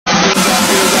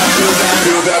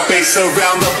race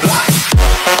around the block.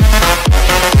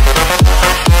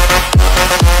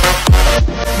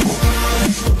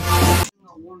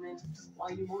 A woman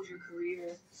while you hold your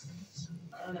career,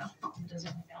 I don't know, it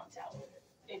doesn't balance out.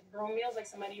 If Romeo's like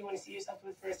somebody you want to see yourself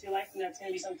with for the rest of your life, then that's going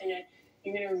to be something that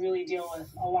you're going to really deal with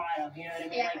a lot of, you know what I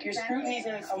mean? Yeah, like, your scrutiny is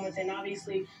going to come with it, and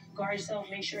obviously, guard yourself,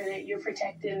 make sure that you're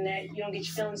protected and that you don't get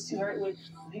your feelings too hurt with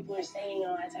what people are saying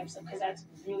and all that type of stuff, because that's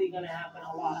really going to happen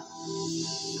a lot.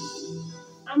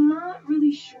 I'm not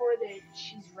really sure that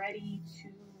she's ready to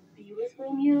be with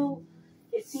Romeo.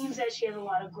 It seems that she has a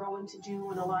lot of growing to do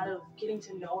and a lot of getting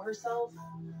to know herself.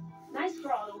 Nice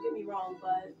girl, don't get me wrong,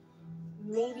 but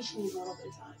maybe she needs a little bit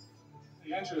of time.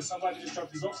 Hey, Andrew, somebody just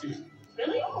dropped his off to you.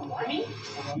 Really? Oh, I mean?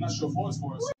 Well, I'm not sure if it's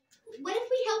for us. What if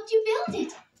we helped you build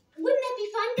it? Wouldn't that be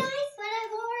fun, guys? But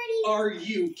I've already... Are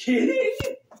you kidding?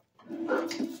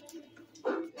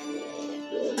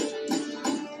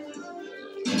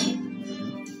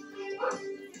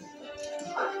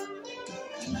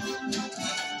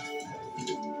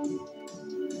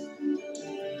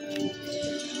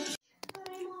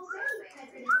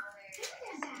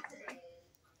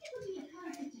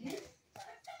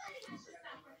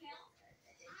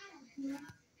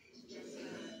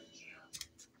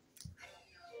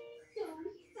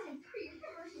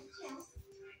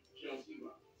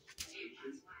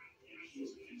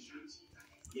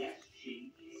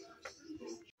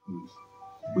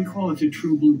 We call it the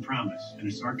True Blue Promise, and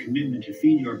it's our commitment to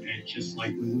feed your pet just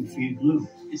like we would feed Blue.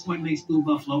 It's what makes Blue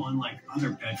Buffalo unlike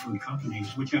other pet food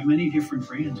companies, which have many different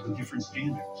brands with different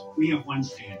standards. We have one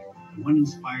standard, the one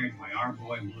inspired by our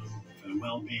boy Blue for the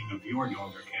well-being of your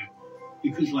dog or cat.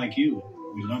 Because like you,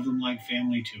 we love them like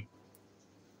family too.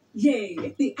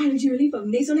 Yay! The allergy relief of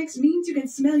Nasonex means you can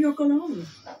smell your cologne.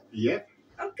 Yep.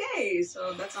 Okay,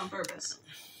 so that's on purpose.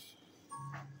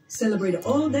 Celebrate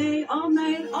all day, all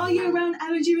night, all year round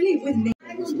allergy relief with Nasonex.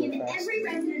 I will give every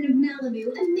resident of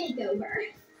Malibu a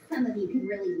makeover. Some of you could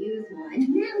really use one.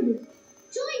 Malibu,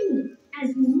 join me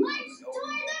as we march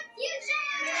toward the future!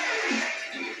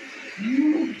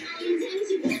 I intend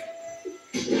to...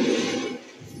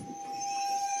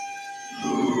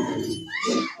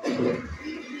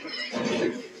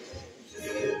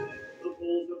 The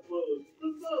polls have closed. The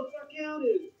votes are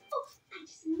counted. Oh, I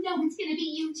just know it's gonna be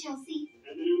you, Chelsea.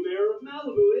 And the new mayor of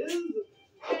Malibu is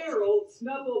Harold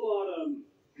Snubblebottom.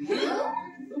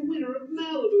 The winner of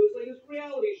Malibu's latest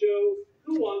reality show,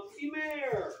 Who Wants to Be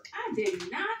Mayor? I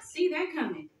did not see that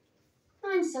coming.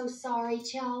 I'm so sorry,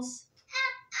 Chels.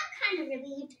 I'm kind of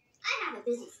relieved. I have a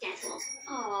busy schedule.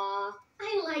 Aw,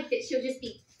 I like that she'll just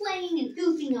be playing and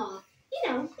goofing off. You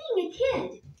know, being a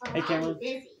kid. Hey, Cameron.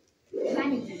 Busy.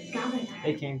 Running for the governor.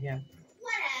 Hey, Cam. Whatever.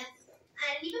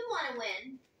 I didn't even want to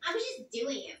win. I was just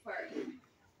doing it for...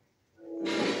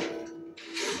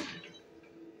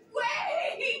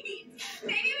 Wait!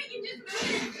 Maybe we can just move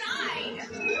it inside.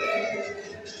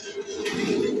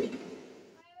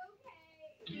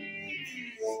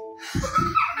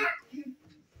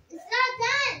 It's not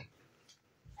done.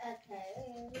 Okay.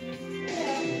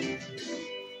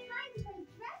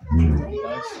 What do you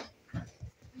want?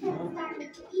 Start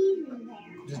with the evening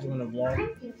wear. Just doing a vlog.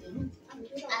 I'm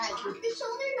thinking I like the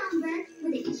shoulder number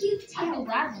with a cute tail.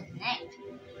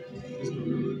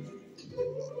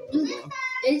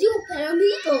 Did you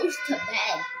apparently goes to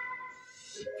bed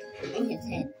in his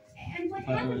head? And what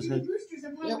happened to the boosters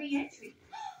upon re-entry?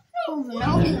 Oh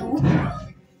no!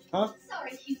 Huh?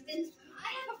 Sorry, Houston. I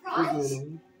have a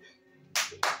problem.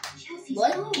 Chelsea's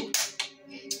What? home.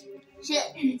 Shit.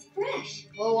 And it's fresh.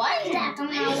 Well, why is that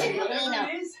coming out with Whatever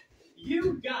it is,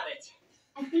 you got it.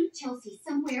 I think Chelsea's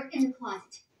somewhere in the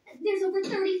closet. There's over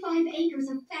 35 acres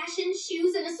of fashion,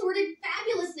 shoes, and assorted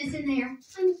fabulousness in there.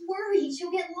 I'm worried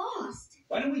she'll get lost.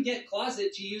 Why don't we get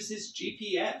Closet to use his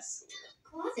GPS?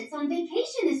 Closet's on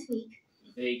vacation this week.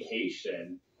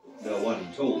 Vacation? No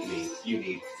one told me you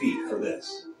need feet for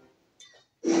this.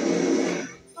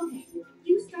 Okay,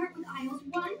 you start with aisles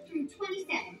 1 through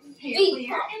 27. Hair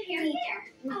there and hair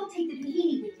there. I'll take the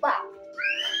bikini with you. Wow.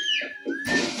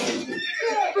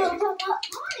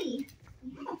 Bonnie, we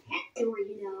have a pet store,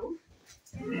 you know.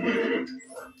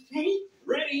 Ready?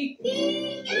 Ready?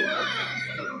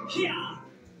 Yeah.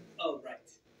 Oh, right.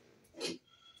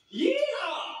 Yeah!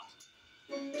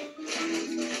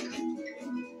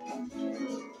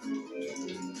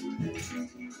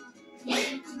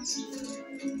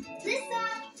 Lisa,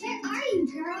 where are you,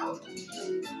 girl?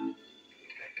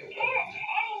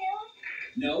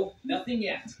 No, nothing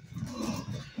yet.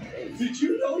 Did you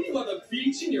know you have a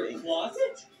beach in your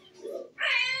closet?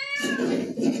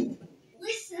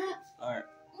 Lisa, Alright.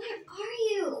 where are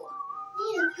you?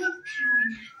 Need a quick power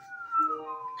nap.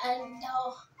 And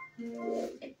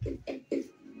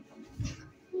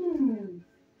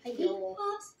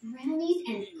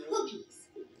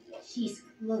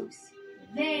close.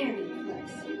 Very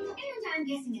close. And I'm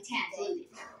guessing a tad loaded.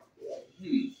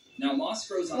 Now moss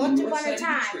grows on Once the north upon a side of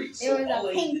time, the tree, so there was a all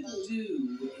I need pinky to do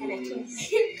and a is-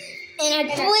 twink. And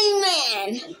a twin man.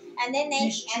 And then they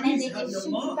just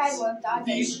super bad worked on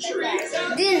These trees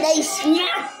have Then they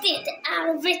snapped it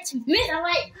out of its middle.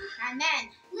 And then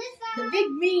the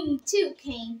big mean two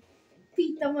came,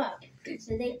 beat them up.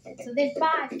 So then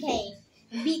 5 came,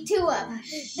 and beat 2 up.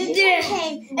 Then 10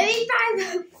 came, and beat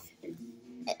 5 up.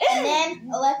 And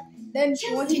then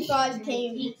 25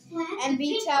 came and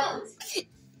beat up.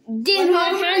 Then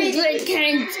 100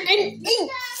 came and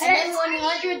then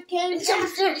 100 came and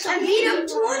beat up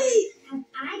 20.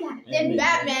 Then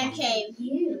Batman came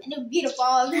and beat up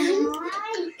all of them.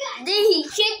 Then he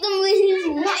kicked them with his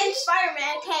knife. And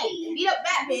Spider-Man came and beat up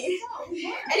Batman.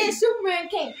 And then Superman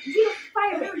came and beat up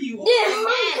Spider-Man. Then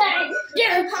Hulk came.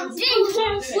 Then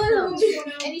Hulk flew.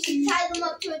 And he tied them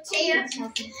up to a chair.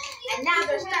 And now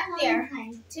they're stuck there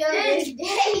till this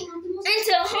day.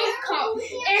 Until Hulk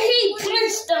came. And he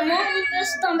punched them over the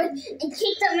stomach and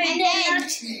kicked them in the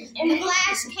nuts. And the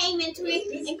glass came into it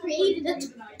and created a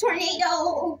tornado.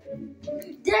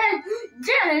 Then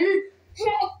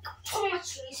Hulk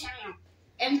punches him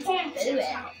and punches him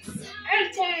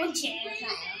and punches him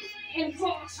and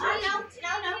punches him.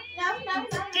 No.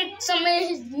 Get some of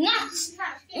his nuts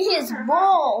and his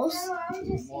balls.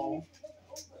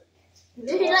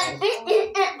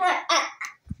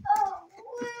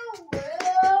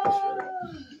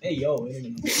 Hey yo, hey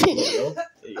yo.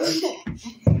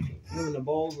 Giving the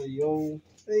balls, hey yo.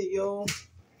 Hey yo.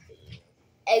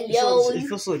 Hey yo. It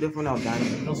feels so different without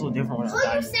Diamond. It feels so different without Who you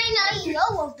Diamond. saying hey yo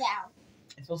about?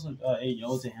 It feels so hey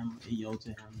yo to him. Hey yo to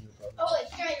him. Oh,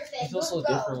 it's Stranger Things. It feels so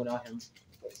different without him.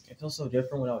 It feels so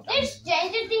different without Diamond. There's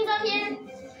Stranger Things on here.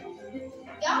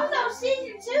 Y'all know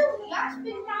season 2. Y'all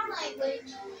speak my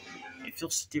language. It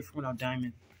feels so different without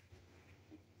Diamond.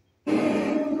 It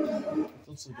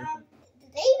feels so different.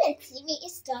 Did they even see me?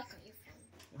 It's dark on your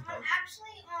phone. I'm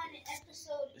actually on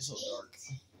episode It's so 8. dark.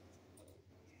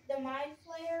 The Mind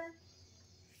Flayer.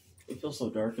 It feels so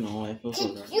dark and all. It feels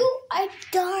so dark. You are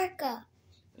darker.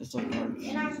 It's so dark.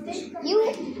 And I'm thinking you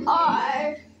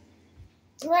are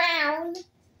brown.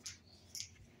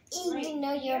 Even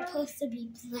though you're supposed to be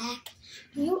black,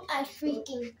 you are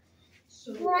freaking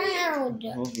brown.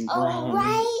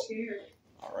 Alright?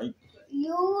 Alright.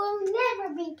 You will never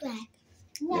be black.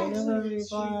 You'll never be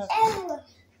black. Ever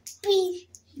be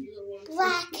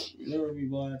black. You'll never be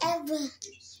black. Ever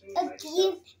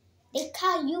again. They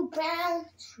call you brown,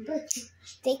 but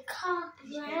they call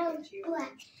brown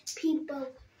black people.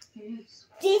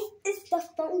 This is the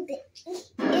phone that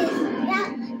is not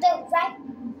the right.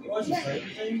 You watching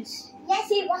Stranger Things? Yes,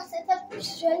 he watches the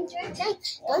Stranger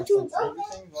Things. Don't you know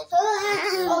that?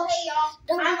 Oh, hey, y'all.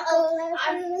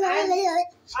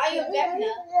 I am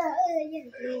Vecna.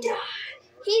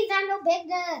 He's not no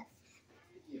Vecna.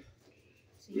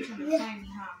 So you're trying to find me,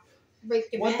 huh?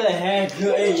 What the heck?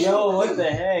 Hey yo, what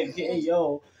the heck? Hey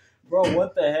yo, bro,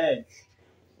 what the heck?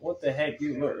 What the heck?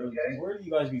 Where do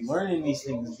you guys be learning these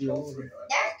things, dude?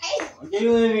 Okay,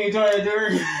 you let me try to do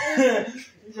it.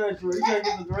 You try to do the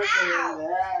work.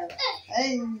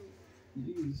 Hey,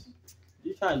 jeez.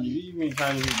 You been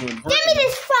trying to do it. Give me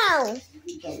this phone.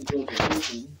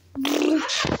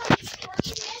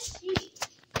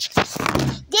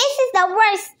 This is the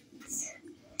worst.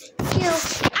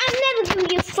 I'm never giving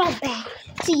your phone back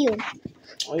to you.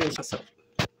 Oh, yeah,